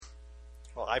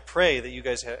I pray that you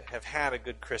guys have had a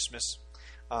good Christmas.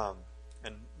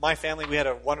 And my family, we had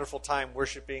a wonderful time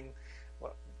worshiping.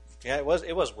 Well, yeah, it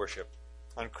was worship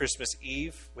on Christmas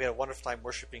Eve. We had a wonderful time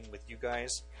worshiping with you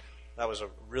guys. That was a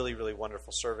really, really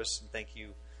wonderful service, and thank you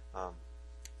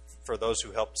for those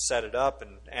who helped set it up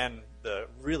and the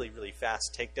really, really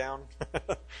fast takedown.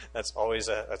 That's always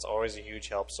a huge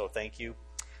help. So thank you.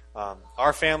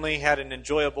 Our family had an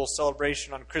enjoyable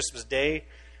celebration on Christmas Day,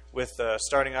 with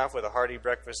starting off with a hearty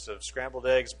breakfast of scrambled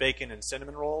eggs, bacon, and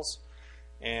cinnamon rolls,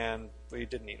 and we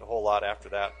didn't eat a whole lot after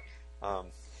that.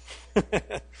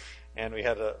 And we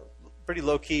had a pretty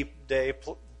low-key day,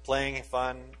 playing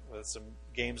fun with some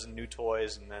games and new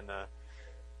toys, and then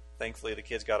thankfully the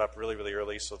kids got up really, really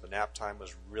early, so the nap time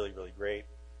was really, really great,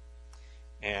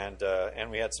 and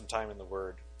we had some time in the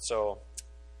Word. So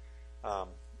I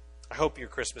hope your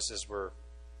Christmases were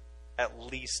at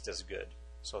least as good.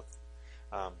 So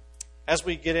as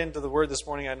we get into the Word this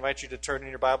morning, I invite you to turn in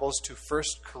your Bibles to 1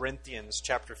 Corinthians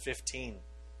chapter 15.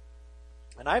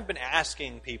 And I've been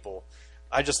asking people,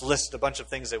 I just listed a bunch of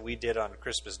things that we did on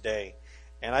Christmas Day,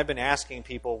 and I've been asking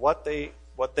people what they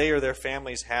or their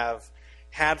families have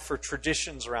had for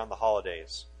traditions around the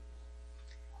holidays.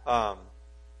 What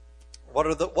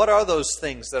are those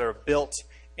things that are built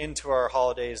into our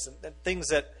holidays, and things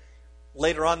that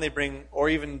later on they bring, or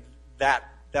even that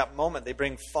moment, they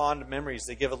bring fond memories.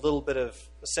 They give a little bit of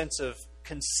a sense of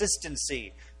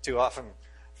consistency to often,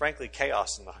 frankly,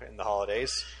 chaos in the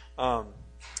holidays.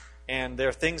 And there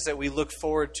are things that we look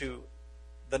forward to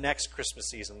the next Christmas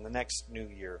season, the next New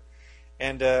Year.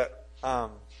 And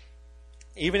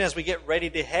even as we get ready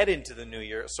to head into the New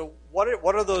Year, so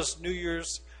what are those New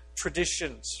Year's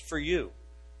traditions for you?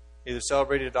 Either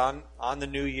celebrated on the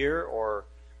New Year or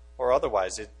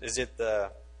otherwise. Is it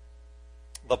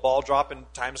the ball drop in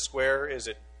Times Square? Is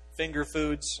it finger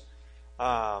foods?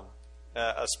 A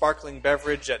sparkling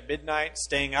beverage at midnight,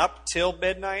 staying up till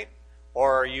midnight?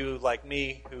 Or are you like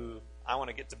me, who I want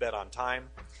to get to bed on time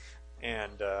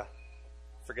and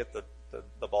forget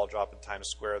the ball drop in Times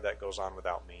Square? That goes on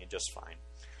without me just fine.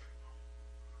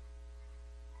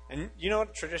 And you know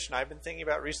what tradition I've been thinking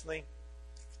about recently?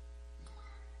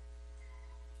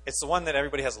 It's the one that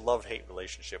everybody has a love-hate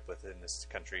relationship with in this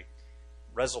country.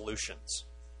 Resolutions.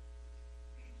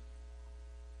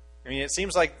 I mean, it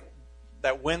seems like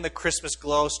that when the Christmas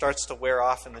glow starts to wear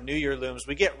off and the New Year looms,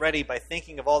 we get ready by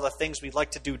thinking of all the things we'd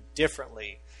like to do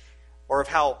differently, or of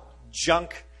how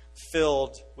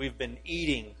junk-filled we've been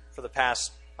eating for the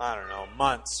past,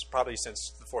 months, probably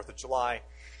since the 4th of July.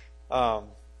 And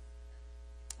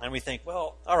we think,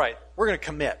 well, all right, we're going to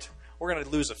commit. We're going to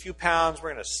lose a few pounds.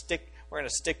 We're going to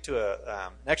stick to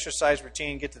an exercise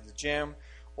routine, get to the gym,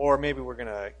 or maybe we're going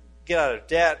to get out of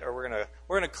debt, or we're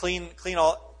going to clean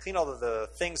all of the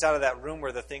things out of that room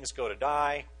where the things go to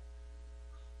die.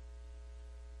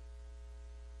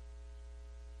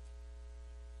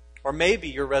 Or maybe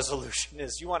your resolution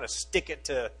is you want to stick it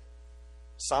to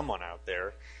someone out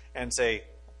there and say,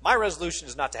 my resolution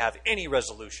is not to have any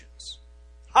resolutions.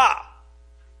 Ha!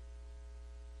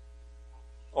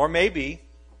 Or maybe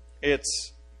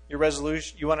it's your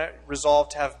resolution, you want to resolve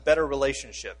to have better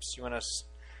relationships. You want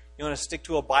to stick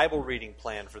to a Bible reading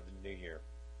plan for the new year.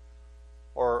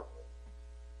 Or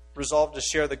resolve to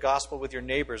share the gospel with your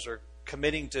neighbors, or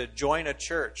committing to join a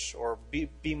church or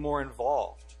be more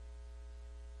involved.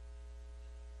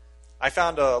 I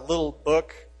found a little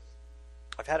book.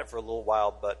 I've had it for a little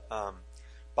while, but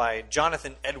by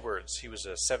Jonathan Edwards. He was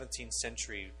a 17th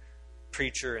century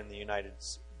preacher in the United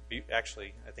States.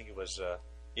 Actually, I think it was,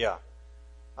 in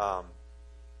the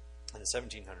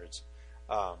 1700s,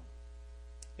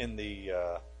 in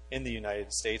the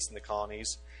United States, in the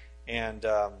colonies. And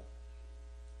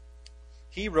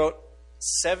he wrote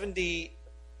 70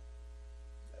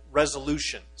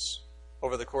 resolutions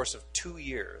over the course of 2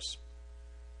 years.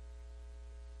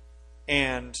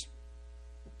 And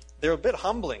they're a bit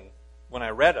humbling when I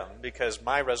read them, because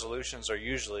my resolutions are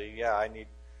usually, I need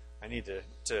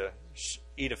to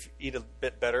eat a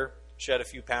bit better, shed a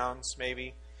few pounds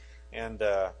maybe, and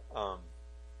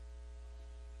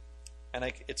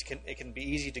it can be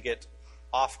easy to get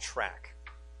off track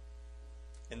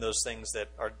in those things that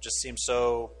just seem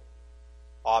so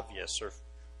obvious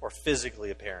or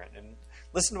physically apparent. And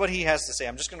listen to what he has to say.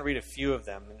 I'm just going to read a few of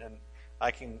them, and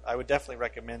I would definitely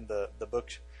recommend the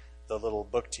little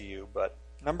book to you. But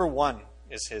number 1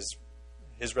 is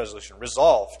his resolution: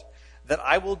 resolved that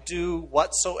I will do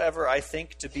whatsoever I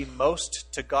think to be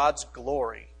most to God's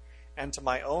glory and to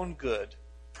my own good,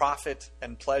 profit,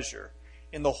 and pleasure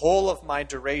in the whole of my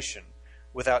duration,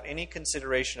 without any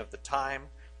consideration of the time,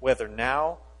 whether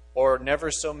now or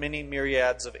never so many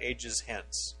myriads of ages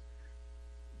hence.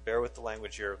 Bear with the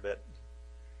language here a bit.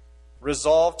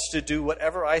 Resolved to do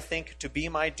whatever I think to be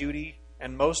my duty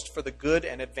and most for the good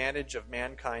and advantage of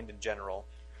mankind in general.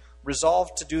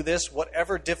 Resolved to do this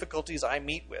whatever difficulties I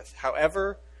meet with,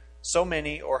 however so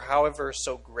many or however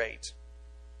so great.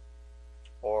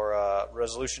 Or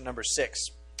resolution number 6.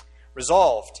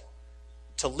 Resolved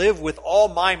to live with all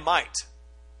my might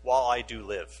while I do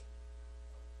live.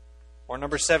 Or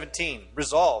number 17.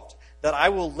 Resolved that I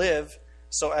will live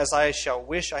so as I shall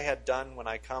wish I had done when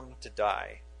I come to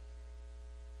die.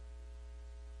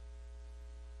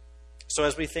 So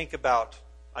as we think about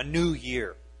a new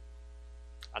year,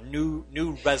 a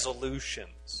new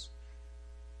resolutions,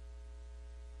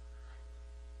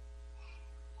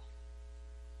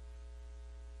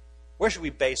 where should we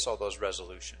base all those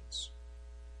resolutions?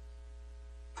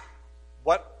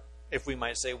 What, if we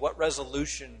might say, what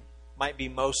resolution might be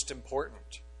most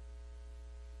important?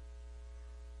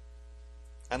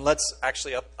 And let's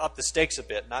actually up the stakes a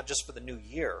bit, not just for the new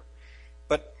year,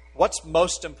 but what's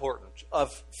most important,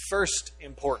 of first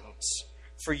importance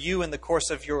for you in the course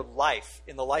of your life,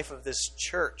 in the life of this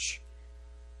church,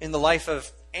 in the life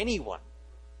of anyone?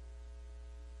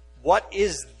 What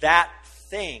is that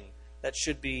thing that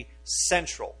should be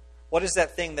central? What is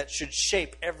that thing that should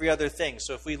shape every other thing?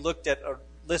 So if we looked at a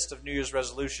list of New Year's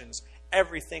resolutions,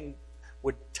 everything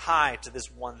would tie to this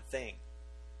one thing.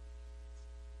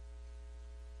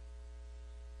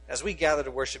 As we gather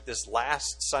to worship this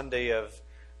last Sunday of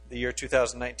the year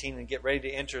 2019 and get ready to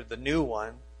enter the new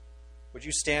one, would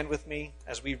you stand with me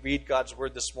as we read God's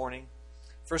Word this morning?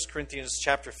 1 Corinthians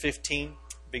chapter 15,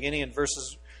 beginning in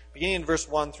verse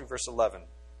 1 through verse 11.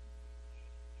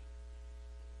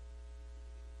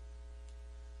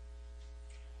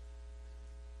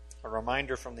 A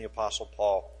reminder from the Apostle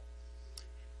Paul.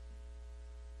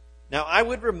 Now I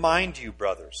would remind you,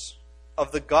 brothers,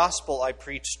 of the gospel I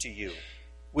preached to you,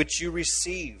 which you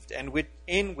received, and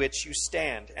in which you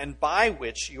stand, and by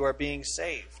which you are being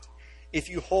saved, if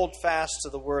you hold fast to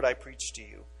the word I preached to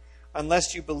you,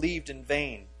 unless you believed in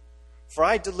vain. For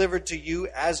I delivered to you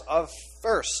as of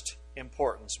first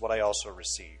importance what I also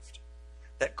received,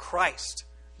 that Christ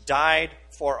died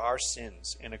for our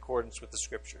sins in accordance with the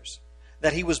Scriptures,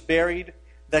 that he was buried,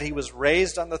 that he was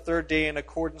raised on the third day in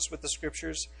accordance with the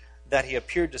Scriptures, that he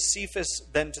appeared to Cephas,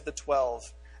 then to the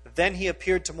 12. Then he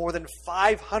appeared to more than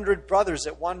 500 brothers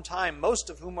at one time, most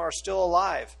of whom are still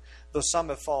alive, though some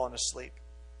have fallen asleep.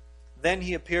 Then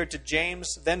he appeared to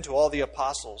James, then to all the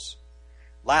apostles.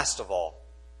 Last of all,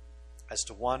 as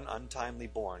to one untimely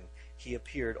born, he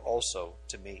appeared also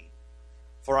to me.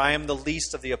 For I am the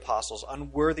least of the apostles,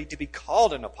 unworthy to be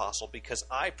called an apostle, because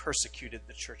I persecuted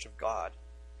the church of God.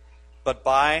 But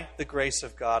by the grace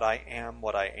of God I am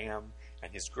what I am,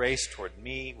 and his grace toward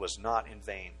me was not in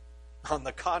vain. On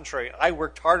the contrary, I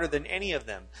worked harder than any of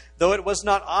them, though it was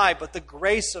not I, but the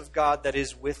grace of God that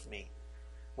is with me.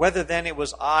 Whether then it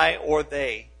was I or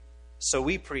they, so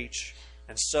we preach,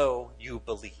 and so you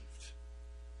believe.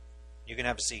 You can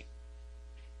have a seat.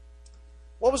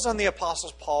 What was on the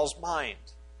Apostle Paul's mind?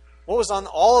 What was on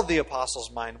all of the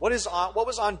apostles' mind? What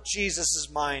was on Jesus'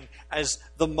 mind as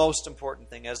the most important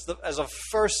thing, as of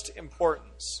first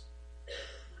importance?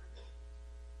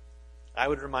 I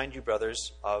would remind you,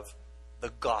 brothers, of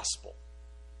the gospel.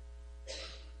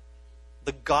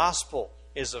 The gospel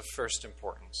is of first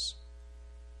importance.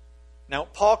 Now,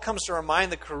 Paul comes to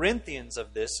remind the Corinthians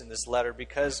of this in this letter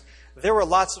because there were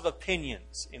lots of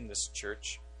opinions in this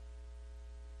church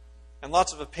and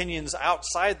lots of opinions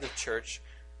outside the church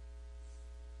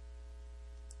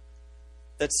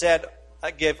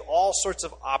that gave all sorts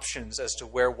of options as to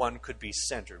where one could be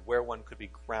centered, where one could be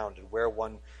grounded, where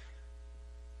one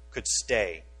could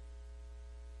stay.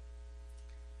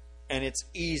 And it's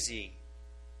easy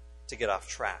to get off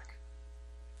track.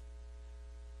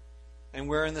 And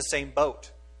we're in the same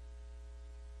boat.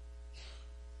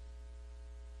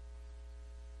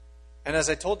 And as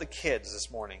I told the kids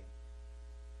this morning,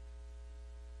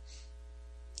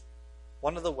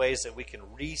 one of the ways that we can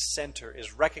recenter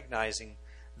is recognizing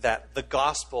that the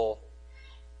gospel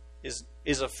is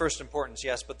of first importance,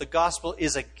 yes, but the gospel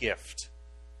is a gift.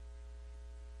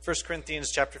 1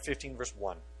 Corinthians chapter 15, verse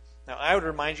 1. Now I would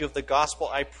remind you of the gospel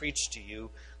I preached to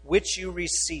you, which you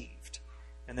received.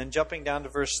 And then jumping down to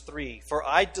verse 3. For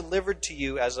I delivered to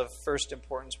you as of first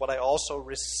importance what I also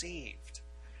received,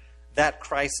 that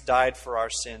Christ died for our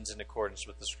sins in accordance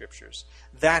with the Scriptures,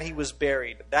 that he was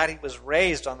buried, that he was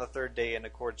raised on the third day in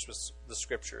accordance with the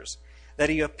Scriptures, that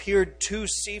he appeared to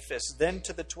Cephas, then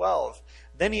to the 12.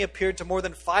 Then he appeared to more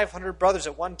than 500 brothers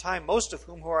at one time, most of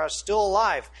whom are still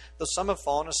alive, though some have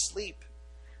fallen asleep.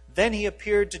 Then he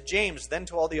appeared to James, then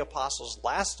to all the apostles.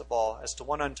 Last of all, as to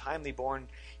one untimely born,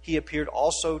 he appeared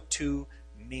also to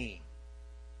me.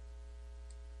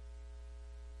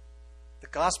 The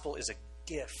gospel is a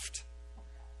gift.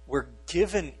 We're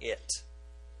given it.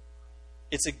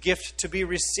 It's a gift to be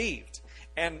received.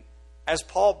 And as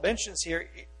Paul mentions here,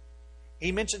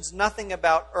 he mentions nothing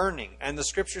about earning. And the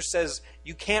scripture says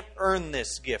you can't earn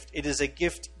this gift. It is a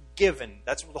gift given.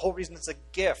 That's the whole reason it's a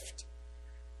gift.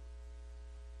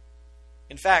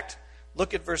 In fact,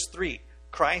 look at verse 3.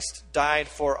 Christ died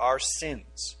for our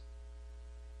sins.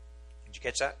 Did you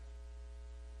catch that?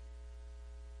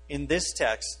 In this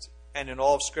text and in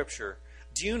all of Scripture,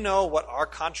 do you know what our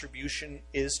contribution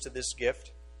is to this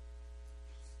gift?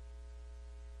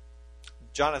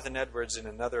 Jonathan Edwards, in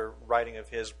another writing of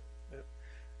his,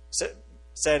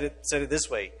 said it this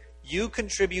way: you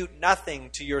contribute nothing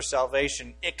to your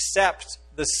salvation except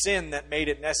the sin that made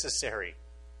it necessary.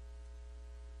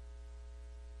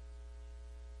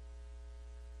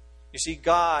 You see,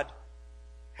 God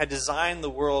had designed the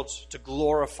world to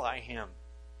glorify Him.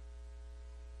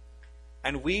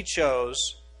 And we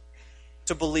chose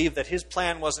to believe that His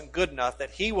plan wasn't good enough,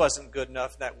 that He wasn't good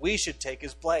enough, that we should take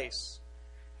His place.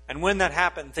 And when that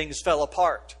happened, things fell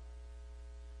apart.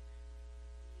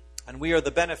 And we are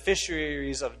the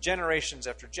beneficiaries of generations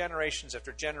after generations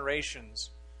after generations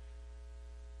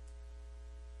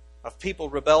of people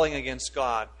rebelling against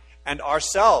God, and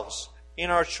ourselves, in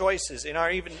our choices, in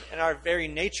our very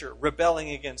nature,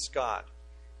 rebelling against God.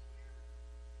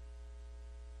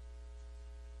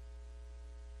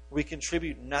 We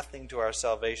contribute nothing to our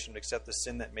salvation except the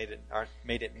sin that made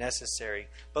it necessary.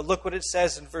 But look what it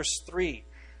says in verse 3.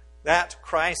 That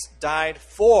Christ died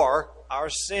for our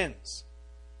sins.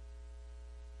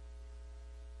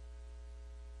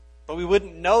 But we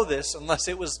wouldn't know this unless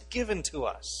it was given to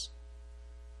us.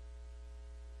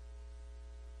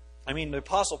 I mean, the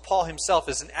Apostle Paul himself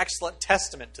is an excellent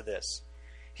testament to this.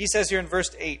 He says here in verse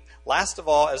 8, last of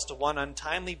all, as to one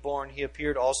untimely born, he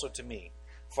appeared also to me.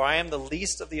 For I am the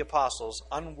least of the apostles,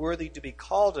 unworthy to be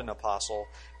called an apostle,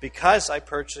 because I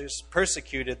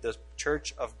persecuted the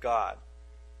church of God.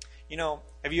 You know,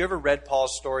 have you ever read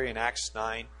Paul's story in Acts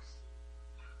 9?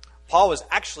 Paul was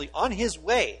actually on his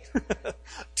way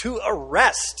to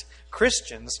arrest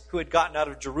Christians who had gotten out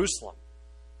of Jerusalem.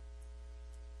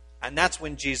 And that's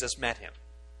when Jesus met him.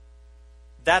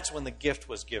 That's when the gift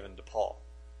was given to Paul.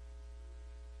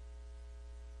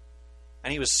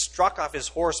 And he was struck off his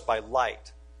horse by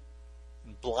light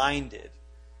and blinded.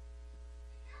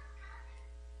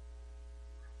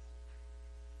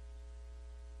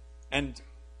 And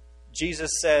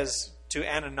Jesus says to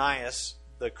Ananias,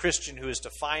 the Christian who is to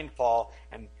find Paul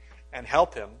and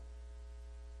help him,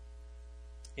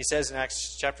 he says in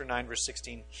Acts chapter 9, verse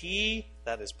 16, he,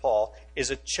 that is Paul, is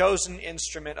a chosen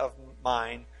instrument of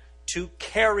mine to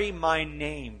carry my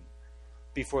name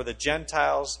before the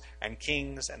Gentiles and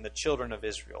kings and the children of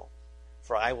Israel.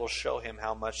 For I will show him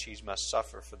how much he must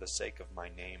suffer for the sake of my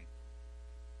name.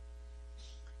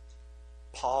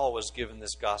 Paul was given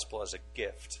this gospel as a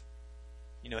gift.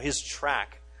 You know, his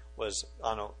track was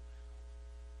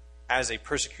as a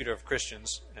persecutor of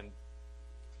Christians, and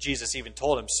Jesus even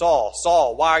told him, Saul,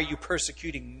 Saul, why are you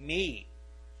persecuting me?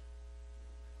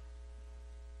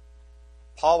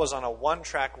 Paul was on a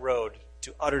one-track road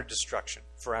to utter destruction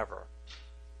forever.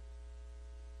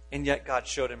 And yet God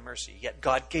showed him mercy. Yet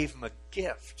God gave him a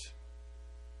gift.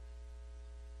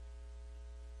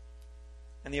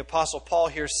 And the Apostle Paul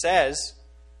here says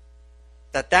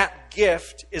that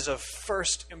gift is of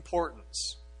first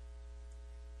importance.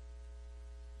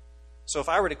 So if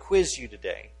I were to quiz you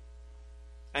today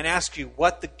and ask you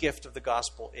what the gift of the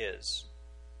gospel is,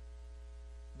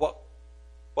 what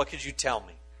could you tell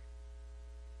me?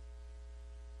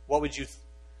 What would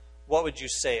you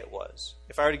say it was?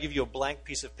 If I were to give you a blank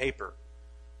piece of paper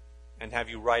and have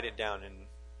you write it down in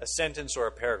a sentence or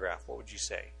a paragraph, what would you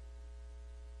say?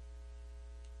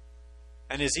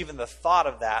 And is even the thought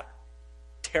of that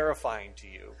terrifying to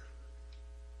you?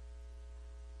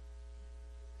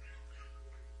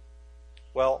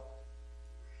 Well,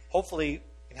 hopefully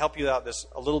I can help you out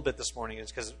a little bit this morning,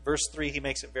 is because verse 3, he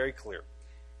makes it very clear.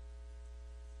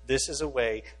 This is a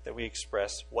way that we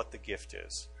express what the gift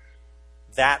is.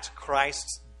 That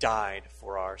Christ died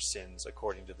for our sins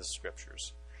according to the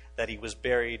Scriptures. That he was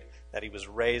buried, that he was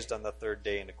raised on the third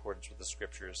day in accordance with the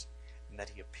Scriptures, and that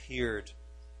he appeared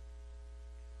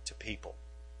to people.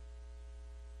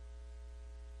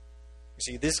 You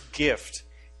see, this gift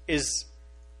is,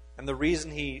 and the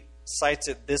reason he cites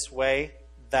it this way,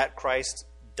 that Christ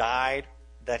died,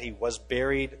 that he was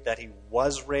buried, that he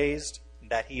was raised,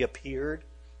 that he appeared,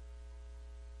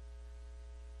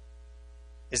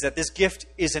 is that this gift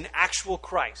is an actual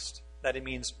Christ. That it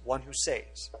means one who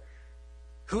saves.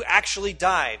 Who actually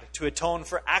died to atone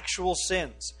for actual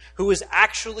sins. Who was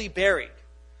actually buried.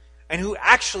 And who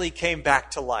actually came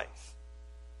back to life.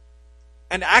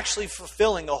 And actually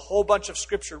fulfilling a whole bunch of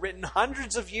scripture written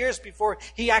hundreds of years before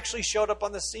he actually showed up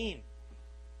on the scene.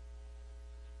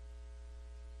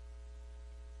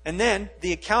 And then,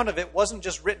 the account of it wasn't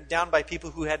just written down by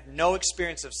people who had no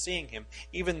experience of seeing him,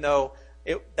 even though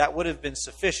that would have been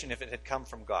sufficient if it had come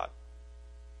from God.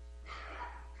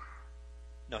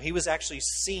 No, he was actually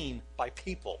seen by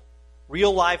people.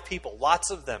 Real live people,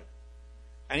 lots of them.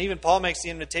 And even Paul makes the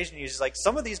invitation, he's like,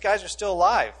 some of these guys are still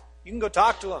alive. You can go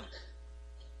talk to them.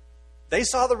 They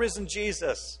saw the risen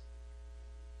Jesus.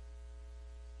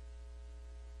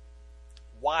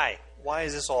 Why? Why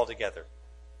is this all together?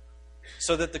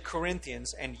 So that the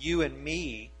Corinthians and you and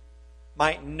me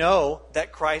might know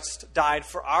that Christ died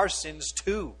for our sins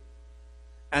too.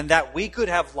 And that we could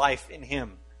have life in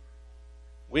him,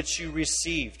 which you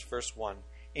received, verse 1,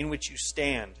 in which you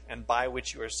stand and by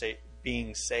which you are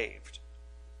being saved.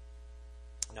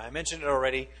 Now, I mentioned it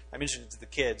already. I mentioned it to the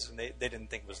kids, and they didn't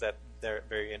think it was that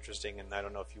very interesting, and I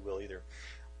don't know if you will either.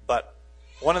 But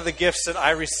one of the gifts that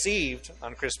I received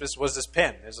on Christmas was this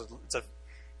pen.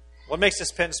 What makes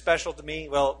this pen special to me?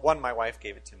 Well, one, my wife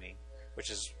gave it to me, which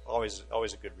is always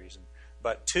a good reason.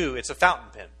 But two, it's a fountain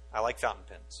pen. I like fountain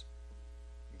pens.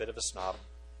 I'm a bit of a snob.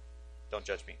 Don't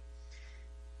judge me.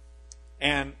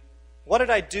 And what did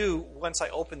I do once I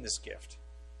opened this gift?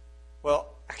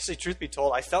 Well, actually, truth be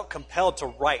told, I felt compelled to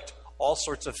write all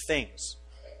sorts of things.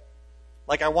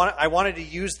 Like I wanted to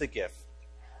use the gift.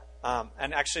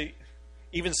 And actually,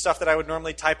 even stuff that I would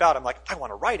normally type out, I'm like, I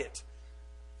want to write it.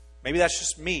 Maybe that's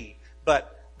just me.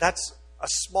 But that's a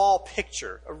small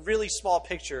picture, a really small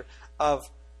picture of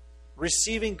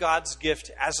receiving God's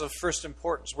gift as of first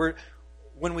importance.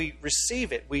 When we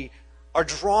receive it, we are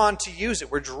drawn to use it.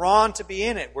 We're drawn to be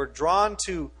in it. We're drawn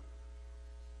to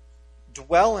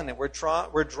dwell in it. We're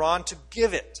drawn to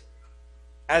give it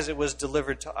as it was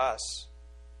delivered to us.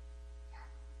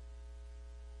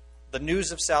 The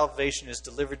news of salvation is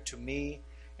delivered to me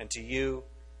and to you,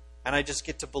 and I just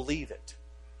get to believe it.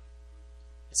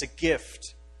 It's a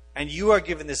gift. And you are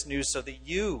given this news so that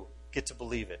you get to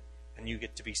believe it and you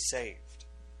get to be saved.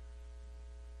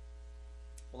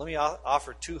 Well, let me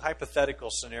offer two hypothetical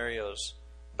scenarios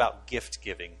about gift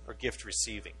giving or gift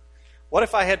receiving. What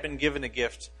if I had been given a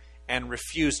gift and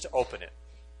refused to open it?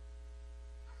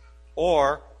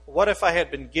 Or what if I had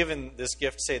been given this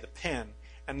gift, say the pen,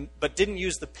 but didn't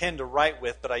use the pen to write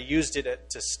with, but I used it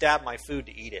to stab my food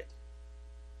to eat it?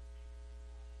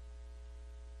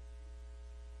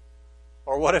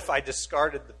 Or what if I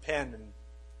discarded the pen and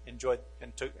enjoyed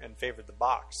and favored the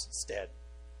box instead?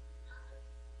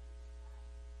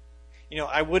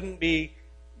 I wouldn't be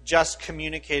just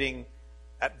communicating,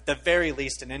 at the very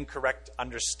least, an incorrect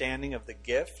understanding of the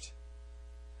gift.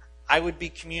 I would be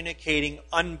communicating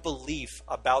unbelief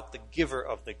about the giver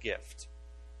of the gift.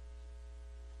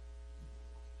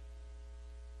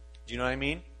 Do you know what I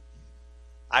mean?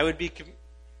 I would be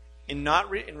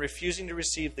in refusing to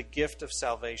receive the gift of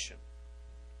salvation,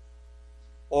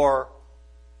 or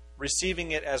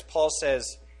receiving it, as Paul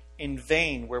says, in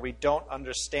vain, where we don't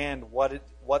understand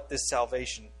what this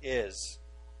salvation is.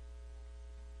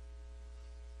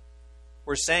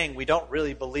 We're saying we don't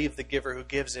really believe the giver who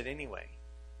gives it anyway.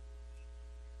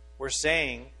 We're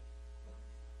saying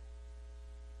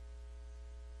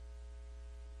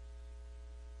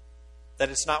that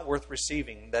it's not worth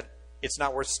receiving, that it's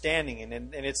not worth standing in,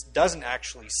 and it doesn't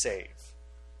actually save.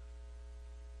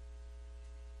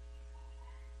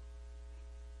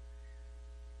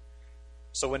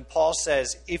 So when Paul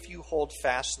says, if you hold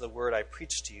fast to the word I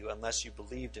preached to you, unless you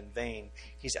believed in vain,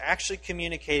 he's actually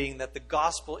communicating that the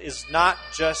gospel is not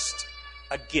just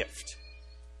a gift.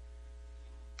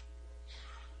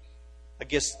 A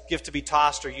gift to be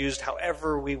tossed or used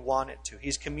however we want it to.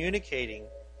 He's communicating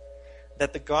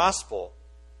that the gospel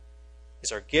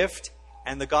is our gift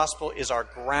and the gospel is our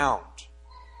ground.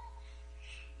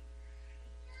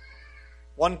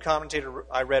 One commentator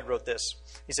I read wrote this.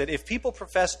 He said, if people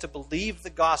profess to believe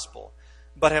the gospel,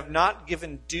 but have not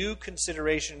given due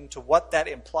consideration to what that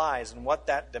implies and what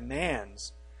that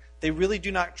demands, they really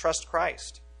do not trust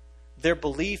Christ. Their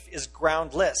belief is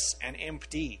groundless and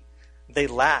empty. They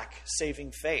lack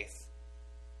saving faith.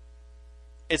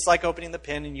 It's like opening the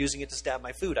pen and using it to stab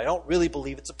my food. I don't really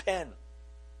believe it's a pen.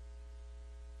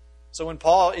 So when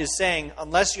Paul is saying,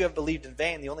 unless you have believed in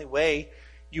vain, the only way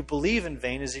you believe in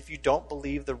vain is if you don't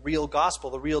believe the real gospel,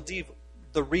 the real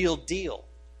deal.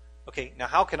 Okay, now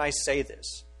how can I say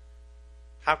this?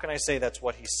 How can I say that's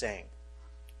what he's saying?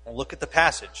 Well, look at the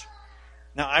passage.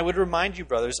 Now I would remind you,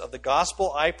 brothers, of the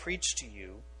gospel I preached to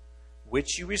you,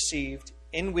 which you received,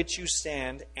 in which you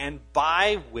stand, and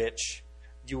by which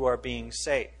you are being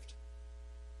saved.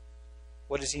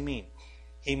 What does he mean?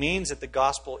 He means that the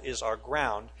gospel is our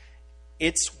ground.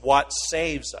 It's what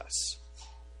saves us.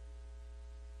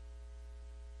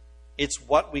 It's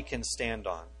what we can stand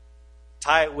on.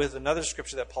 Tie it with another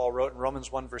scripture that Paul wrote in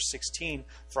Romans 1 verse 16.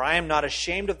 For I am not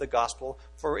ashamed of the gospel,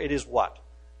 for it is what?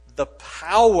 The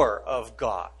power of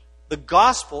God. The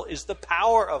gospel is the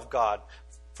power of God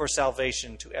for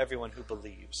salvation to everyone who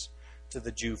believes, to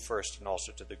the Jew first and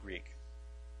also to the Greek.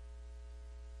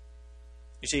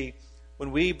 You see,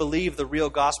 when we believe the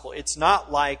real gospel, it's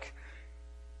not like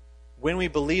when we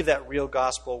believe that real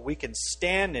gospel, we can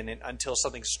stand in it until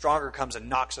something stronger comes and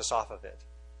knocks us off of it.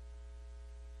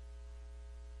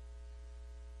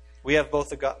 We have both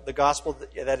the gospel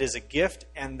that is a gift,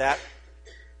 and that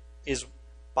is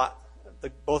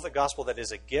both a gospel that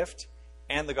is a gift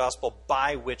and the gospel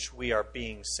by which we are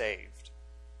being saved.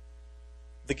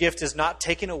 The gift is not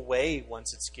taken away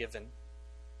once it's given.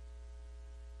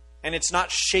 And it's not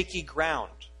shaky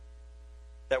ground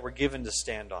that we're given to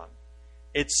stand on.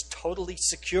 It's totally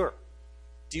secure.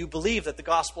 Do you believe that the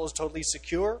gospel is totally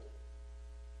secure?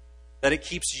 That it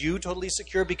keeps you totally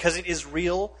secure because it is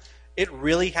real? It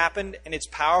really happened, and it's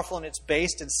powerful, and it's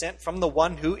based and sent from the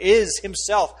one who is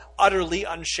himself utterly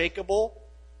unshakable?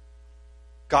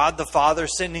 God the Father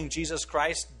sending Jesus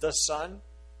Christ, the Son?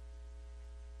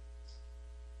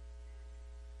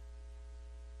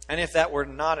 And if that were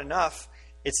not enough,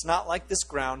 it's not like this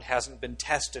ground hasn't been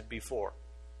tested before.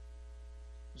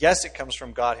 Yes, it comes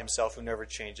from God himself, who never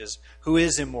changes, who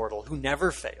is immortal, who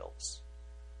never fails.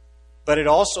 But it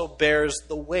also bears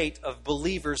the weight of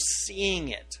believers seeing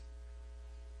it,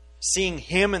 seeing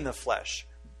him in the flesh.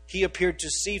 He appeared to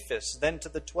Cephas, then to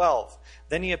the 12.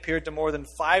 Then he appeared to more than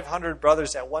 500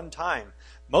 brothers at one time,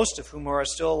 most of whom are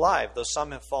still alive, though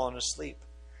some have fallen asleep.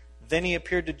 Then he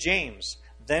appeared to James,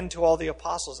 then to all the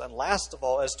apostles, and last of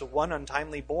all, as to one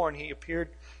untimely born, he appeared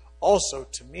also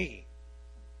to me.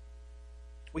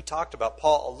 We talked about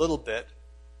Paul a little bit,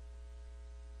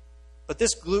 but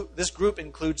this group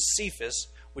includes Cephas,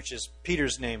 which is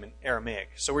Peter's name in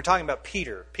Aramaic. So we're talking about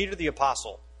Peter the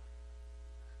apostle.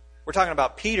 We're talking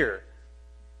about Peter,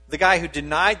 the guy who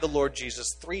denied the Lord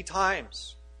Jesus 3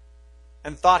 times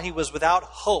and thought he was without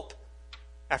hope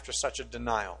after such a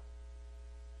denial.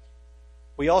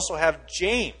 We also have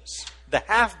James, the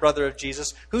half-brother of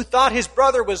Jesus, who thought his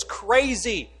brother was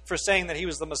crazy for saying that he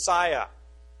was the Messiah.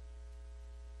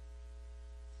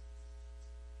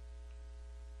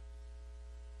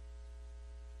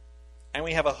 And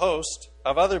we have a host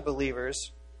of other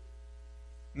believers,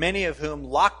 many of whom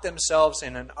locked themselves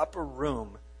in an upper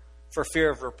room for fear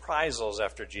of reprisals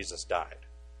after Jesus died.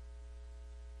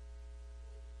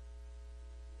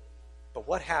 But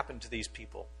what happened to these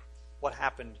people? What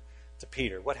happened to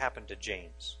Peter? What happened to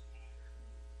James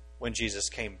when Jesus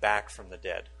came back from the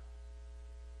dead?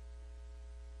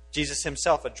 Jesus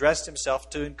himself addressed himself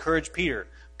to encourage Peter.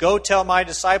 Go tell my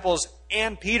disciples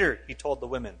and Peter, he told the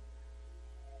women.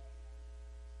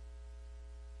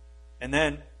 And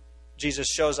then Jesus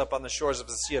shows up on the shores of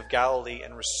the Sea of Galilee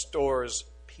and restores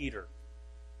Peter.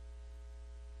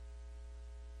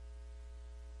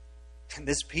 And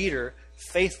this Peter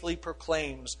faithfully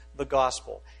proclaims the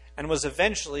gospel and was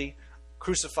eventually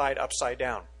crucified upside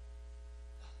down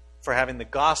for having the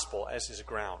gospel as his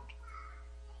ground.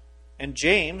 And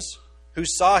James, who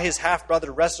saw his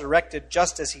half-brother resurrected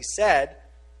just as he said,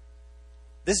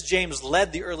 this James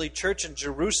led the early church in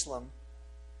Jerusalem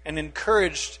and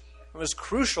encouraged and was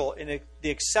crucial in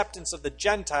the acceptance of the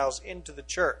Gentiles into the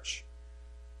church.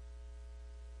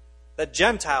 That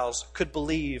Gentiles could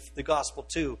believe the gospel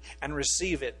too and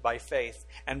receive it by faith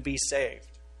and be saved.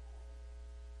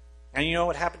 And you know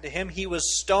what happened to him? He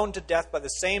was stoned to death by the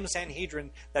same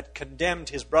Sanhedrin that condemned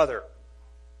his brother.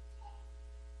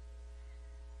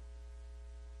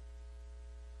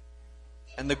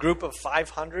 And the group of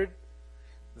 500,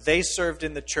 they served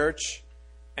in the church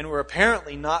and were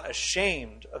apparently not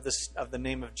ashamed of the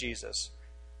name of Jesus.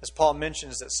 As Paul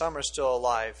mentions that some are still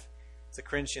alive, the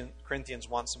Corinthians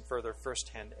want some further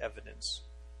first-hand evidence.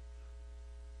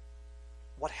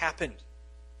 What happened?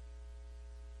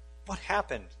 What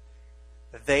happened?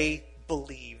 They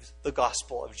believed the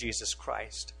gospel of Jesus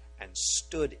Christ and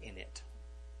stood in it.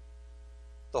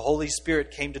 The Holy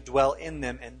Spirit came to dwell in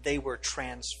them and they were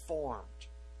transformed.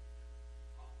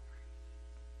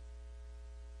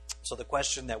 So the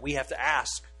question that we have to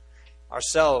ask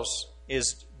ourselves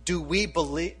is, do we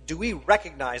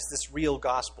recognize this real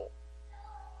gospel?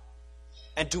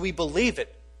 And do we believe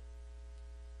it?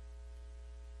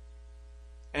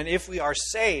 And if we are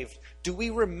saved, do we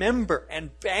remember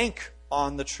and bank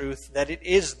on the truth that it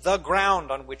is the ground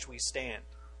on which we stand?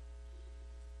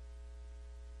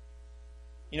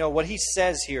 You know, what he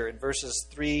says here in verses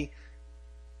 3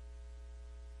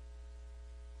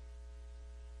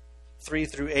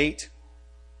 through 8,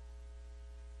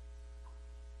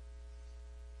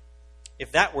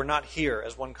 if that were not here,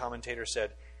 as one commentator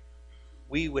said,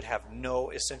 we would have no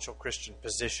essential Christian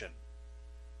position.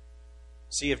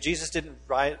 See, if Jesus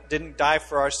didn't die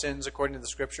for our sins according to the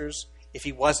Scriptures, if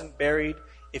he wasn't buried,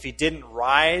 if he didn't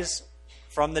rise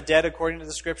from the dead according to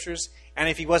the Scriptures, and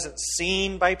if he wasn't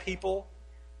seen by people,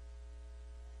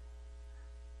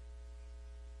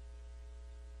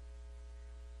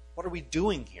 what are we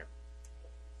doing here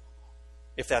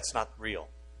if that's not real?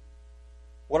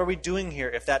 What are we doing here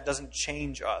if that doesn't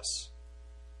change us?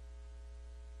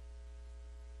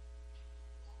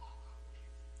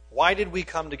 Why did we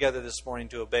come together this morning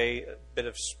to obey a bit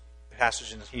of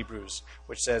passage in Hebrews,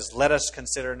 which says, "Let us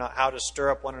consider not how to stir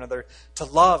up one another to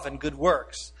love and good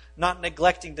works, not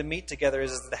neglecting to meet together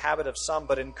as is the habit of some,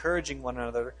 but encouraging one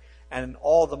another, and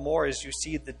all the more as you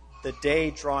see the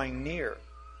day drawing near."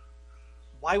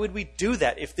 Why would we do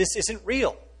that if this isn't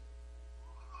real?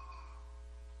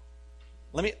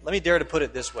 Let me dare to put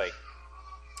it this way.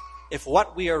 If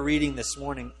what we are reading this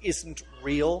morning isn't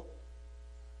real,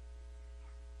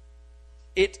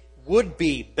 it would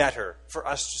be better for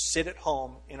us to sit at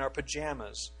home in our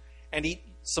pajamas and eat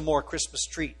some more Christmas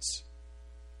treats.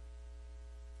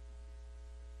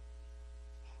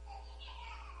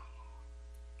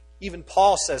 Even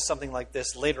Paul says something like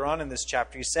this later on in this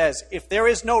chapter. He says, if there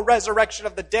is no resurrection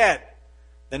of the dead,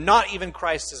 then not even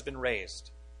Christ has been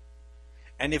raised.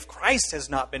 And if Christ has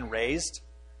not been raised,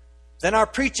 then our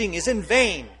preaching is in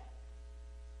vain,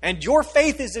 and your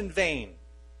faith is in vain.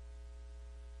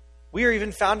 We are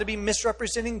even found to be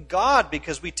misrepresenting God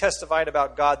because we testified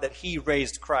about God that he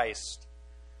raised Christ,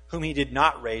 whom he did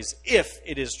not raise, if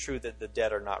it is true that the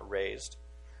dead are not raised.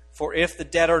 For if the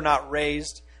dead are not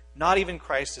raised, not even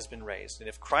Christ has been raised. And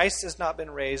if Christ has not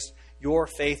been raised, your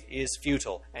faith is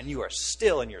futile, and you are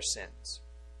still in your sins.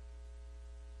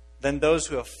 Then those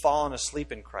who have fallen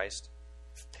asleep in Christ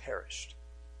have perished.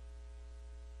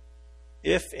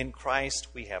 If in Christ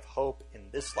we have hope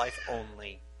in this life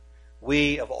only,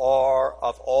 we of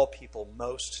all people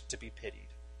most to be pitied.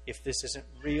 If this isn't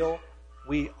real,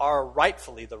 we are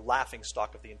rightfully the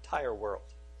laughingstock of the entire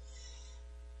world.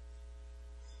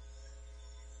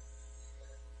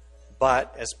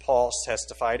 But as Paul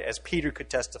testified, as Peter could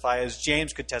testify, as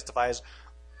James could testify, as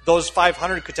those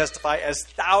 500 could testify, as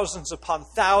thousands upon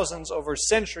thousands over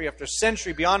century after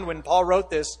century beyond when Paul wrote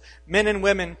this, men and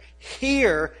women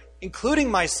here,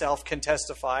 including myself, can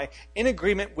testify in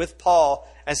agreement with Paul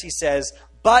as he says,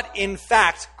 but in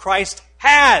fact, Christ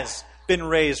has been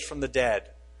raised from the dead.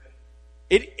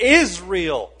 It is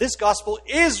real. This gospel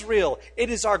is real. It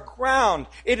is our ground.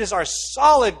 It is our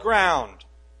solid ground.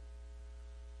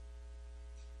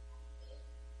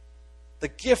 The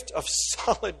gift of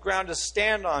solid ground to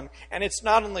stand on. And it's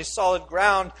not only solid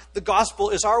ground, the gospel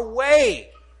is our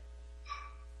way.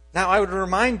 Now I would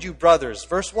remind you, brothers,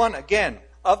 verse 1 again,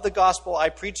 of the gospel I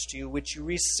preached to you, which you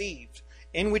received,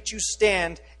 in which you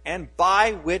stand, and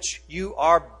by which you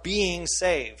are being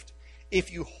saved,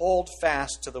 if you hold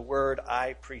fast to the word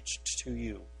I preached to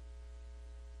you.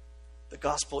 The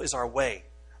gospel is our way.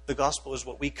 The gospel is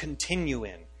what we continue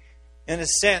in. In a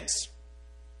sense,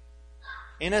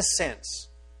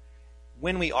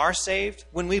 when we are saved,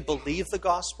 when we believe the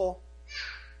gospel,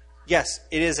 yes,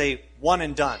 it is a one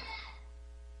and done.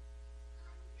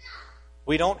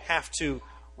 We don't have to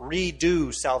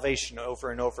redo salvation over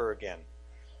and over again.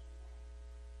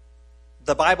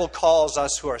 The Bible calls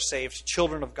us who are saved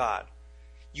children of God.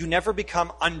 You never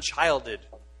become unchilded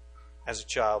as a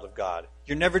child of God.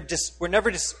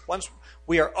 Once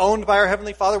we are owned by our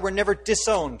Heavenly Father, we're never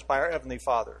disowned by our Heavenly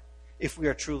Father if we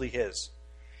are truly His.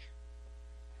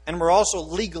 And we're also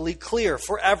legally clear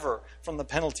forever from the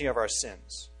penalty of our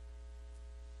sins.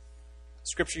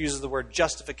 Scripture uses the word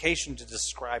justification to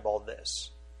describe all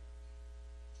this.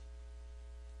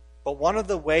 But one of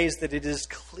the ways that it is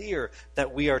clear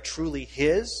that we are truly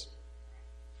His,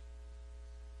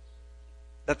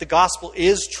 that the gospel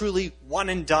is truly one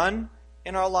and done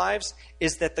in our lives,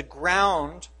 is that the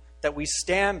ground that we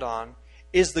stand on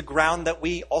is the ground that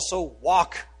we also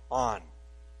walk on.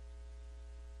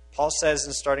 Paul says,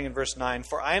 starting in verse 9,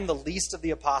 "For I am the least of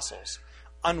the apostles,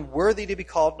 unworthy to be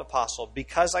called an apostle,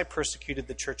 because I persecuted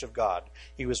the church of God."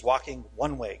 He was walking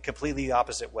one way, completely the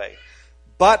opposite way.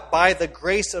 "But by the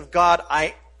grace of God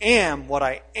I am what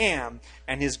I am,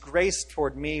 and His grace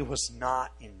toward me was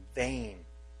not in vain."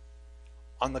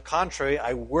 On the contrary,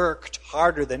 I worked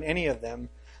harder than any of them,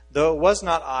 though it was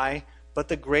not I, but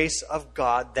the grace of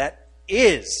God that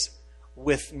is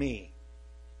with me.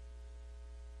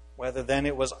 Whether then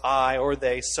it was I or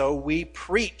they, so we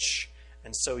preach,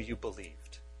 and so you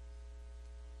believed.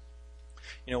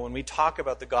 You know, when we talk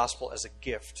about the gospel as a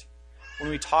gift,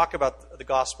 when we talk about the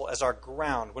gospel as our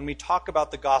ground, when we talk about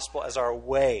the gospel as our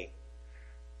way,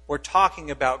 we're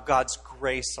talking about God's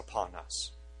grace upon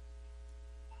us.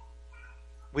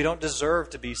 We don't deserve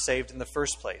to be saved in the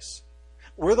first place.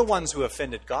 We're the ones who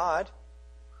offended God,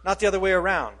 not the other way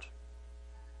around.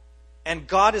 And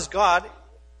God is God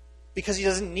because He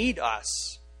doesn't need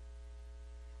us.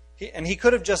 And He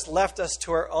could have just left us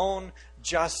to our own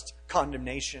just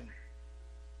condemnation.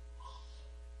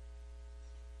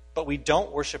 But we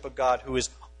don't worship a God who is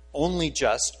only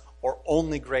just or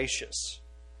only gracious.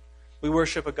 We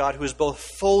worship a God who is both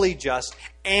fully just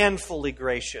and fully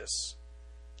gracious.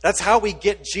 That's how we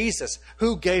get Jesus,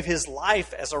 who gave His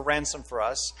life as a ransom for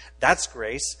us. That's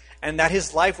grace. And that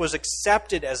His life was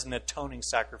accepted as an atoning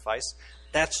sacrifice.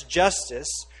 That's justice.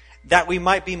 That we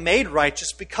might be made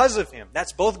righteous because of Him.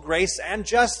 That's both grace and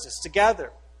justice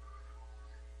together.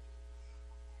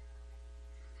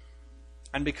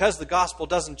 And because the gospel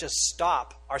doesn't just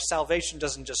stop, our salvation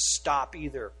doesn't just stop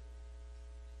either.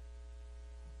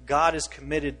 God is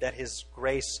committed that His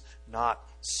grace not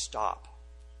stop.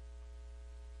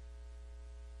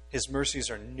 His mercies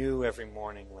are new every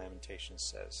morning, Lamentations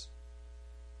says.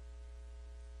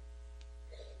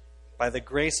 By the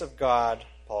grace of God,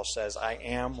 Paul says, I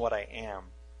am what I am.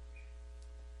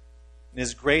 And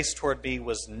His grace toward me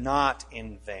was not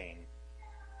in vain.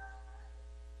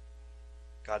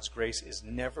 God's grace is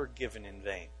never given in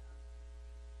vain.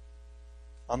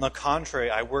 On the contrary,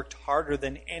 I worked harder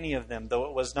than any of them, though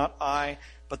it was not I,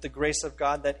 but the grace of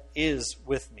God that is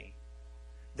with me.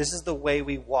 This is the way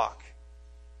we walk.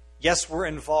 Yes, we're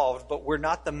involved, but we're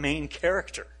not the main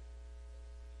character.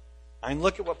 I mean,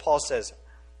 look at what Paul says.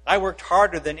 I worked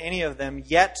harder than any of them,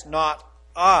 yet not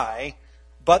I,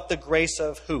 but the grace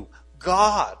of who?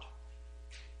 God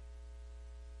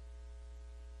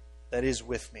that is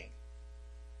with me.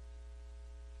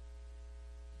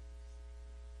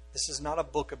 This is not a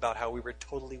book about how we were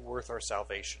totally worth our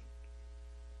salvation.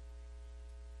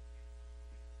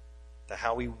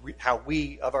 How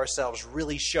we of ourselves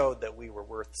really showed that we were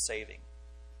worth saving.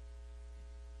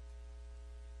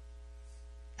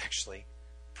 Actually,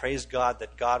 praise God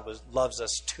that God loves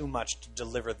us too much to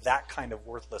deliver that kind of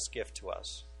worthless gift to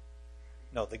us.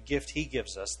 No, the gift He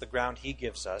gives us, the ground He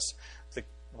gives us, the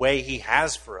way He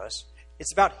has for us,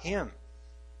 it's about Him.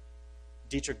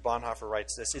 Dietrich Bonhoeffer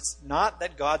writes this, it's not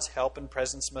that God's help and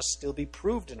presence must still be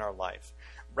proved in our life.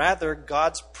 Rather,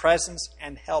 God's presence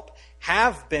and help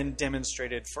have been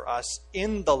demonstrated for us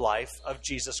in the life of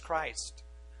Jesus Christ.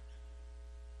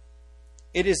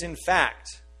 It is in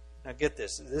fact, now get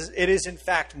this, it is in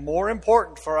fact more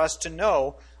important for us to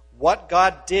know what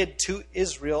God did to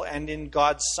Israel and in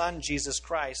God's Son, Jesus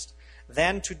Christ,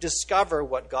 than to discover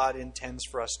what God intends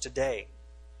for us today.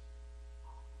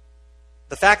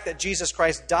 The fact that Jesus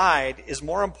Christ died is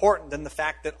more important than the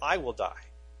fact that I will die.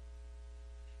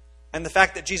 And the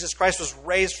fact that Jesus Christ was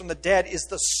raised from the dead is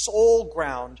the sole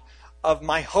ground of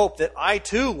my hope that I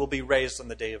too will be raised on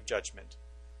the day of judgment.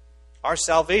 Our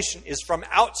salvation is from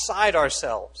outside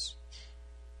ourselves.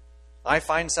 I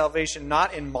find salvation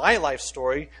not in my life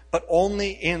story, but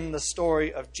only in the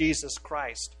story of Jesus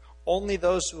Christ. Only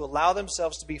those who allow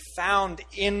themselves to be found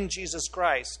in Jesus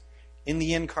Christ, in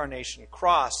the incarnation,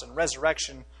 cross, and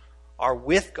resurrection, are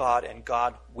with God and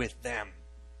God with them.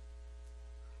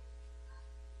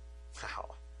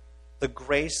 Wow. The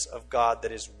grace of God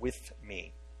that is with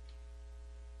me.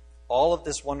 All of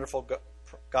this wonderful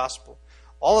gospel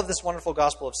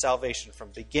of salvation from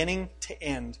beginning to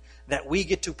end that we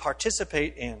get to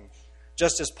participate in,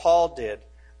 just as Paul did,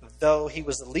 though he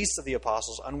was the least of the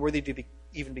apostles, unworthy to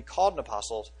even be called an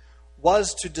apostle,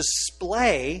 was to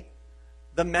display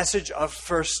the message of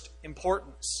first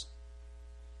importance.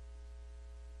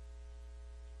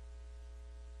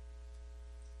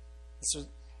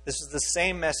 This is the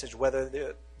same message,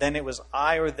 whether then it was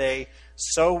I or they.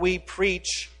 So we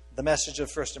preach the message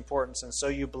of first importance, and so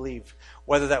you believe.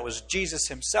 Whether that was Jesus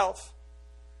Himself,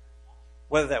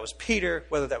 whether that was Peter,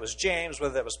 whether that was James,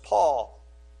 whether that was Paul.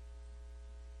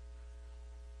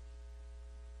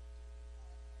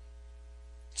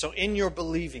 So in your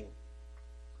believing,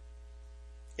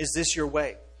 is this your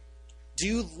way? Do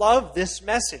you love this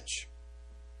message?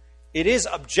 It is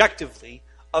objectively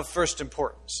of first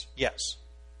importance, yes.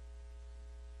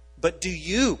 But do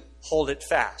you hold it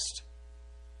fast?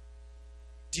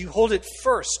 Do you hold it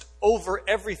first over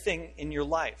everything in your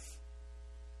life?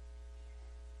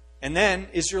 And then,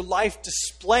 is your life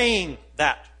displaying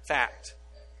that fact?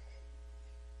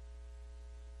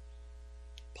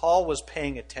 Paul was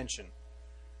paying attention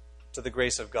to the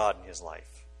grace of God in his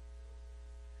life.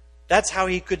 That's how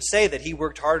he could say that he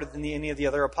worked harder than any of the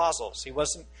other apostles. He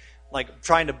wasn't like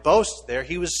trying to boast there.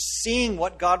 He was seeing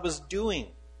what God was doing.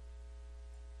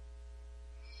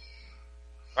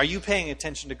 Are you paying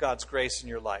attention to God's grace in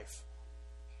your life?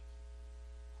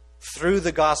 Through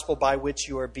the gospel by which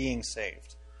you are being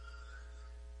saved.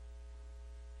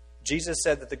 Jesus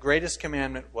said that the greatest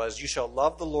commandment was, you shall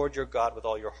love the Lord your God with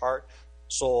all your heart,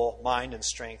 soul, mind, and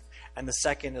strength. And the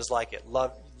second is like it.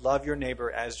 Love your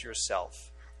neighbor as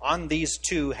yourself. On these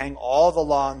two hang all the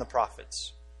law and the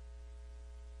prophets.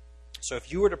 So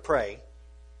if you were to pray,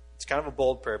 it's kind of a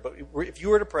bold prayer, but if you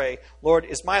were to pray, Lord,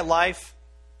 is my life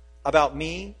about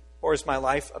me or is my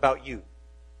life about you?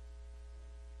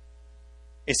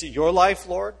 Is it your life,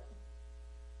 Lord?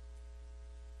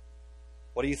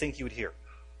 What do you think you would hear?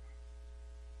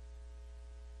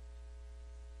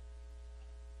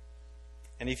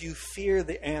 And if you fear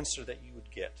the answer that you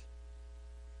would get,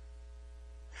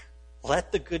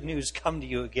 let the good news come to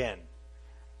you again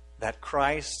that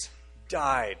Christ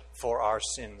died for our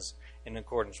sins in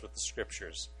accordance with the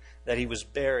Scriptures, that he was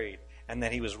buried, and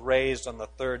that he was raised on the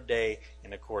third day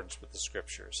in accordance with the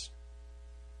Scriptures.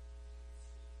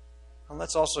 And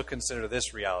let's also consider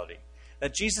this reality,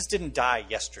 that Jesus didn't die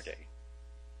yesterday.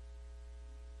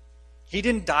 He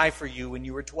didn't die for you when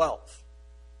you were 12.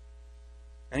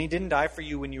 And he didn't die for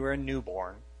you when you were a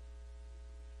newborn.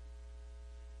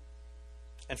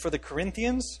 And for the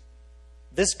Corinthians,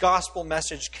 this gospel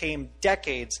message came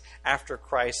decades after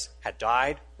Christ had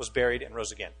died, was buried, and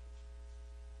rose again.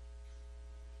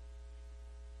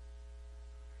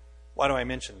 Why do I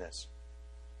mention this?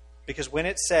 Because when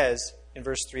it says in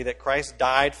verse 3 that Christ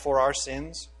died for our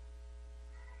sins,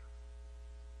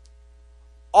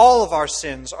 all of our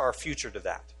sins are future to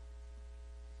that.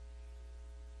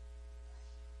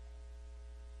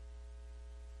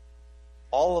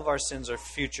 All of our sins are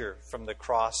future from the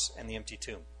cross and the empty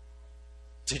tomb.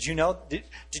 Did you know?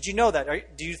 Did you know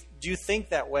that? Do you think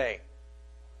that way?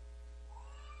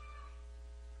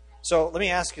 So let me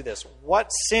ask you this. What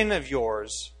sin of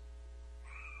yours,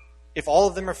 if all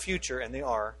of them are future, and they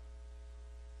are,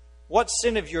 what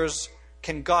sin of yours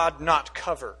can God not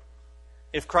cover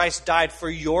if Christ died for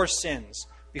your sins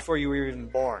before you were even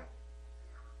born?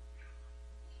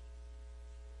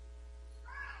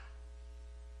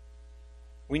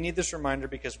 We need this reminder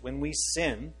because when we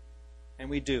sin, and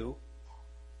we do,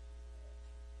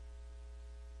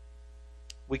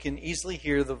 we can easily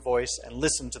hear the voice and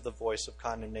listen to the voice of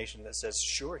condemnation that says,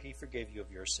 sure, he forgave you of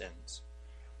your sins.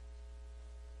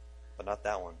 But not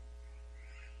that one.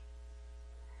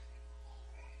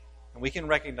 And we can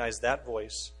recognize that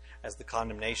voice as the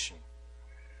condemnation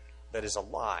that is a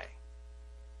lie.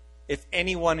 If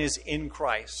anyone is in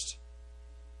Christ,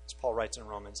 as Paul writes in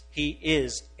Romans, he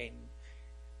is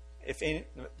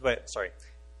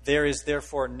there is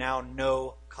therefore now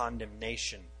no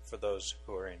condemnation for those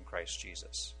who are in Christ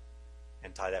Jesus.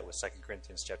 And tie that with 2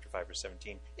 Corinthians chapter 5, verse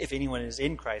 17. If anyone is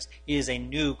in Christ, he is a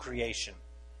new creation.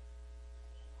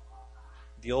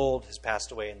 The old has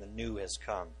passed away and the new has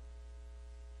come.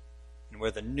 And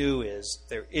where the new is,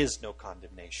 there is no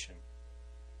condemnation.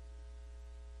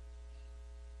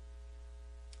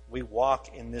 We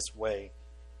walk in this way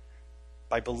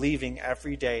by believing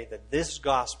every day that this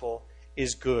gospel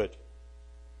is good.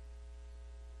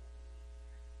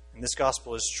 And this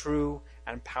gospel is true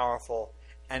and powerful,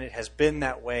 and it has been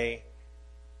that way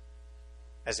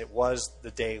as it was the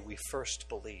day we first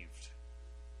believed.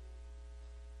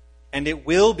 And it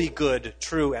will be good,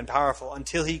 true, and powerful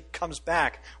until he comes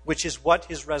back, which is what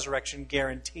his resurrection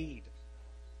guaranteed.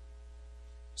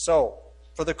 So,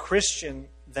 for the Christian,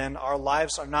 then, our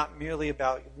lives are not merely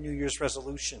about New Year's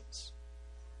resolutions.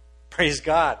 Praise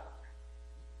God.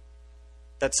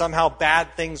 That somehow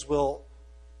bad things will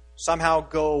somehow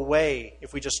go away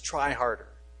if we just try harder.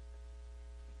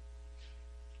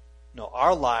 No,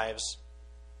 our lives,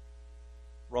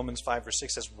 Romans 5 verse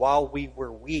 6 says, while we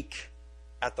were weak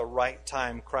at the right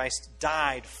time, Christ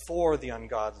died for the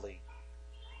ungodly.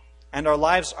 And our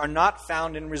lives are not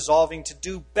found in resolving to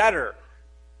do better.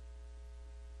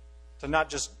 To not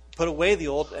just put away the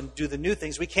old and do the new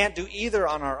things. We can't do either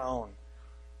on our own.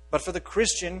 But for the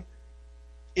Christian,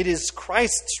 it is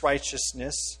Christ's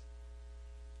righteousness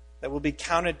that will be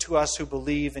counted to us who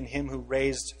believe in him who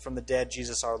raised from the dead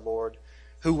Jesus our Lord,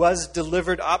 who was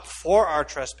delivered up for our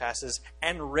trespasses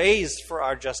and raised for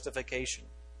our justification.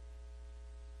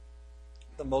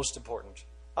 The most important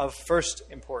of first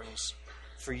importance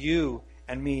for you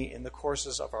and me in the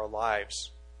courses of our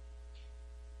lives,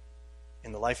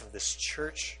 in the life of this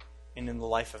church, and in the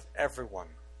life of everyone.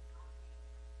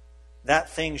 That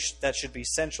thing that should be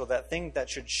central, that thing that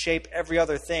should shape every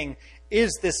other thing,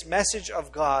 is this message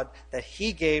of God that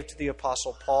He gave to the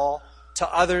Apostle Paul,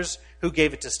 to others who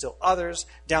gave it to still others,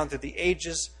 down through the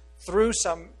ages,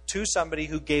 to somebody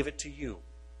who gave it to you.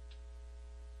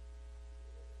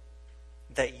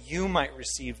 That you might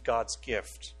receive God's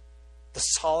gift, the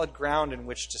solid ground in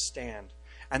which to stand,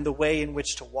 and the way in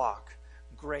which to walk,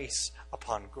 grace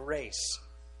upon grace,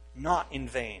 not in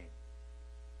vain.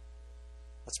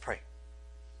 Let's pray.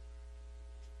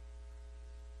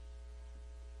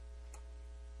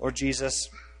 Lord Jesus,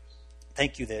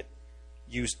 thank you that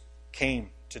you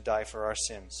came to die for our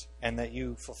sins, and that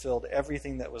you fulfilled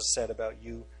everything that was said about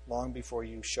you long before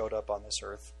you showed up on this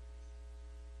earth.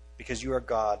 Because you are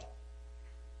God,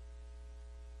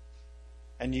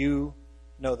 and you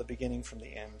know the beginning from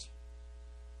the end.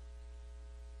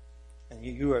 And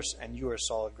you are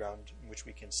solid ground in which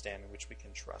we can stand, in which we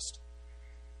can trust.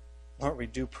 Lord, we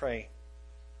do pray,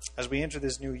 as we enter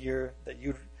this new year, that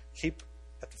you keep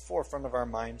at the forefront of our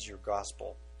minds your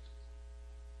gospel.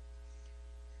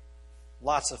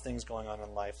 Lots of things going on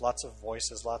in life, lots of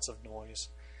voices, lots of noise.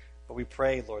 But we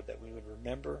pray, Lord, that we would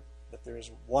remember that there is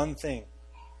one thing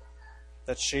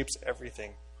that shapes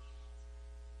everything.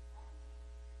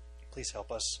 Please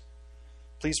help us.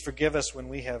 Please forgive us when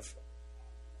we have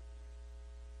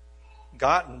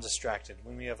gotten distracted,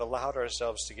 when we have allowed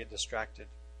ourselves to get distracted.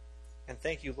 And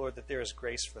thank you, Lord, that there is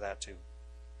grace for that too.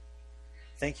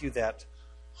 Thank you that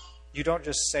you don't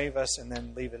just save us and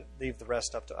then leave the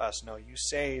rest up to us. No, you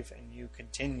save and you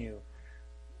continue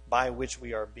by which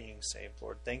we are being saved,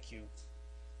 Lord. Thank you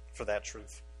for that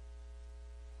truth.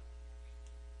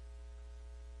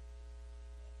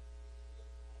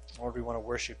 Lord, we want to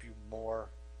worship you more.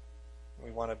 We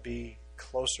want to be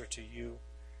closer to you.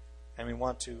 And we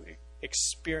want to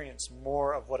experience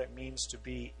more of what it means to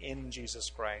be in Jesus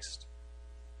Christ.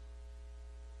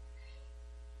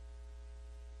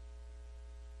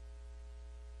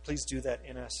 Please do that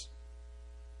in us.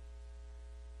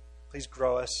 Please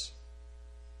grow us.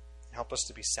 Help us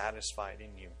to be satisfied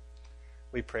in you.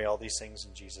 We pray all these things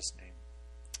in Jesus' name.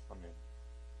 Amen.